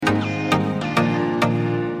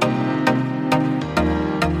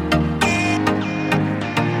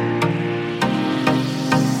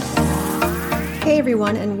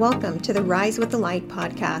everyone, and welcome to the Rise with the Light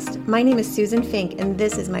podcast. My name is Susan Fink, and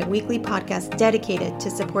this is my weekly podcast dedicated to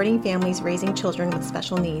supporting families raising children with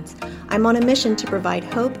special needs. I'm on a mission to provide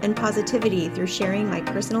hope and positivity through sharing my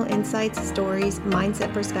personal insights, stories,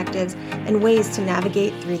 mindset perspectives, and ways to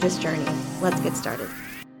navigate through this journey. Let's get started.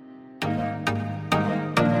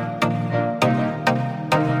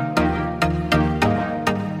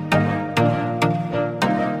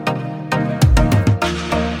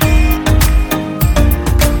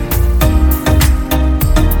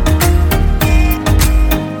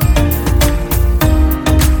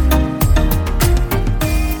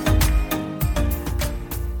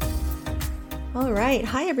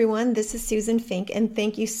 Hi everyone, this is Susan Fink, and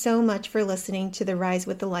thank you so much for listening to the Rise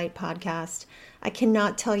with the Light podcast. I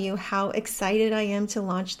cannot tell you how excited I am to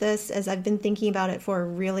launch this, as I've been thinking about it for a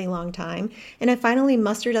really long time, and I finally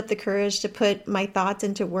mustered up the courage to put my thoughts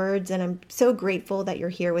into words, and I'm so grateful that you're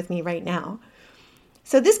here with me right now.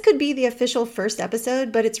 So this could be the official first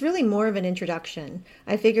episode, but it's really more of an introduction.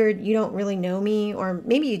 I figured you don't really know me, or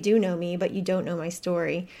maybe you do know me, but you don't know my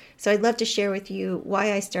story. So I'd love to share with you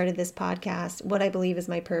why I started this podcast, what I believe is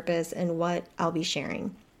my purpose, and what I'll be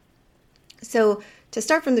sharing. So to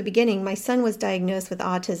start from the beginning, my son was diagnosed with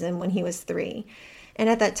autism when he was 3. And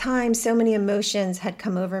at that time, so many emotions had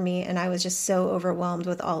come over me, and I was just so overwhelmed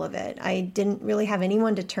with all of it. I didn't really have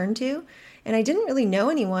anyone to turn to. And I didn't really know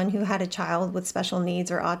anyone who had a child with special needs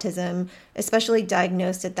or autism, especially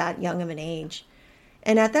diagnosed at that young of an age.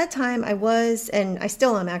 And at that time, I was, and I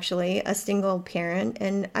still am actually, a single parent,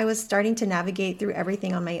 and I was starting to navigate through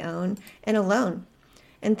everything on my own and alone.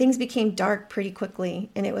 And things became dark pretty quickly,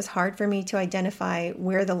 and it was hard for me to identify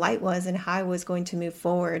where the light was and how I was going to move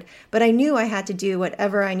forward. But I knew I had to do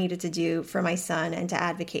whatever I needed to do for my son and to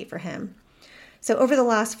advocate for him. So over the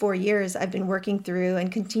last 4 years, I've been working through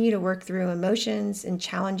and continue to work through emotions and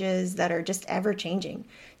challenges that are just ever changing,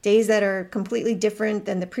 days that are completely different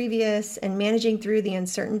than the previous, and managing through the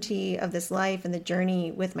uncertainty of this life and the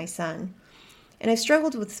journey with my son. And I've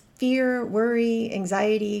struggled with fear, worry,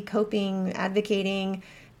 anxiety, coping, advocating,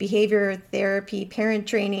 behavior therapy, parent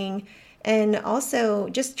training, and also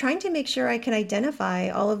just trying to make sure I can identify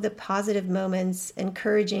all of the positive moments,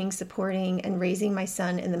 encouraging, supporting, and raising my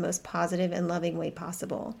son in the most positive and loving way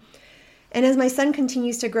possible. And as my son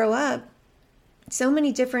continues to grow up, so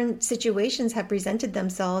many different situations have presented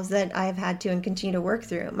themselves that I have had to and continue to work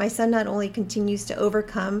through. My son not only continues to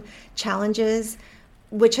overcome challenges,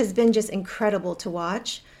 which has been just incredible to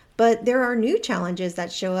watch, but there are new challenges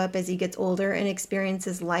that show up as he gets older and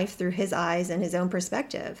experiences life through his eyes and his own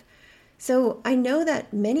perspective. So I know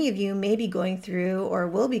that many of you may be going through or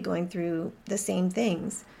will be going through the same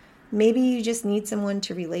things. Maybe you just need someone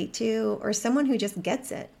to relate to, or someone who just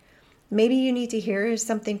gets it. Maybe you need to hear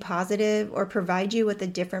something positive or provide you with a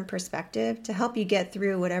different perspective to help you get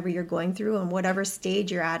through whatever you're going through and whatever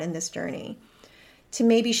stage you're at in this journey. To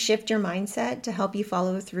maybe shift your mindset to help you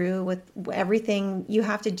follow through with everything you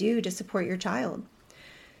have to do to support your child.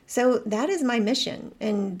 So that is my mission,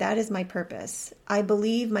 and that is my purpose. I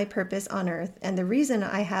believe my purpose on earth, and the reason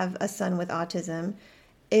I have a son with autism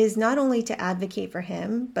is not only to advocate for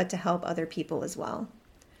him, but to help other people as well.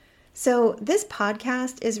 So this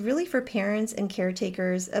podcast is really for parents and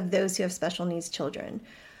caretakers of those who have special needs children.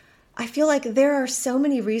 I feel like there are so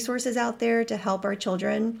many resources out there to help our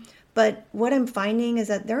children, but what I'm finding is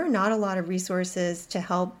that there are not a lot of resources to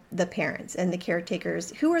help the parents and the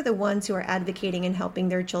caretakers who are the ones who are advocating and helping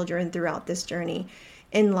their children throughout this journey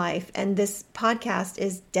in life. And this podcast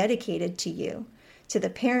is dedicated to you, to the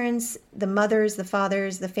parents, the mothers, the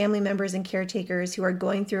fathers, the family members and caretakers who are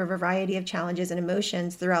going through a variety of challenges and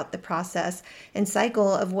emotions throughout the process and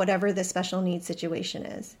cycle of whatever the special needs situation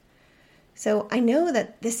is. So I know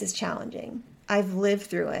that this is challenging. I've lived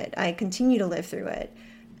through it. I continue to live through it.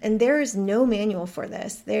 And there is no manual for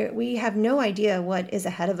this. We have no idea what is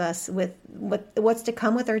ahead of us with what's to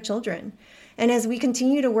come with our children. And as we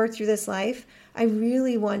continue to work through this life, I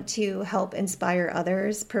really want to help inspire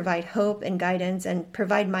others, provide hope and guidance, and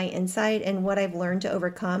provide my insight and what I've learned to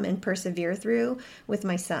overcome and persevere through with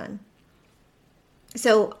my son.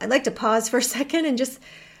 So I'd like to pause for a second and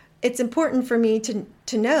it's important for me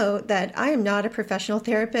to know that I am not a professional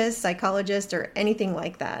therapist, psychologist, or anything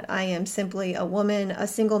like that. I am simply a woman, a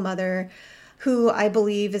single mother, who I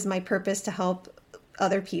believe is my purpose to help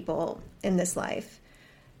other people in this life,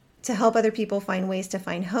 to help other people find ways to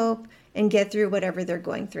find hope and get through whatever they're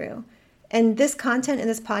going through. And this content in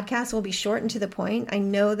this podcast will be short and to the point. I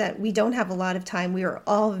know that we don't have a lot of time. We are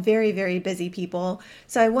all very, very busy people.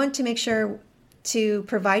 So I want to make sure to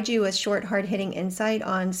provide you a short, hard-hitting insight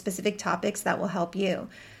on specific topics that will help you.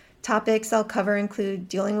 Topics I'll cover include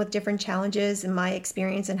dealing with different challenges and my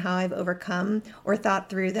experience and how I've overcome or thought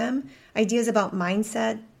through them, ideas about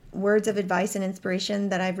mindset, words of advice and inspiration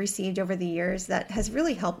that I've received over the years that has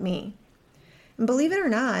really helped me. And believe it or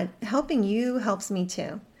not, helping you helps me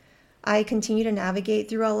too. I continue to navigate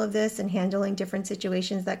through all of this and handling different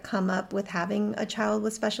situations that come up with having a child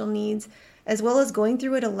with special needs, as well as going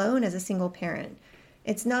through it alone as a single parent.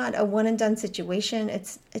 It's not a one and done situation.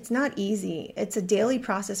 It's not easy. It's a daily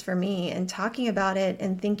process for me, and talking about it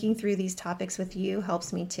and thinking through these topics with you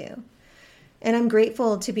helps me too. And I'm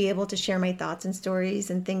grateful to be able to share my thoughts and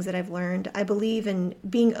stories and things that I've learned. I believe in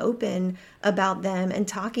being open about them, and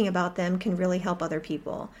talking about them can really help other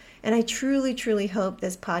people. And I truly, truly hope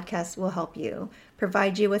this podcast will help you,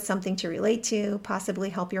 provide you with something to relate to, possibly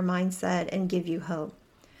help your mindset and give you hope.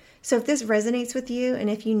 So if this resonates with you, and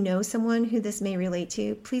if you know someone who this may relate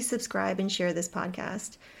to, please subscribe and share this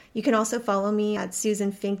podcast. You can also follow me at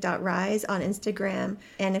susanfink.rise on Instagram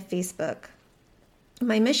and at Facebook.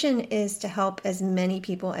 My mission is to help as many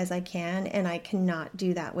people as I can, and I cannot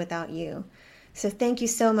do that without you. So thank you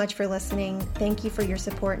so much for listening. Thank you for your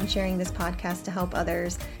support in sharing this podcast to help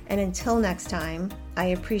others. And until next time, I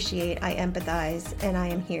appreciate, I empathize, and I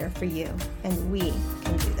am here for you. And we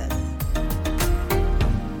can do this.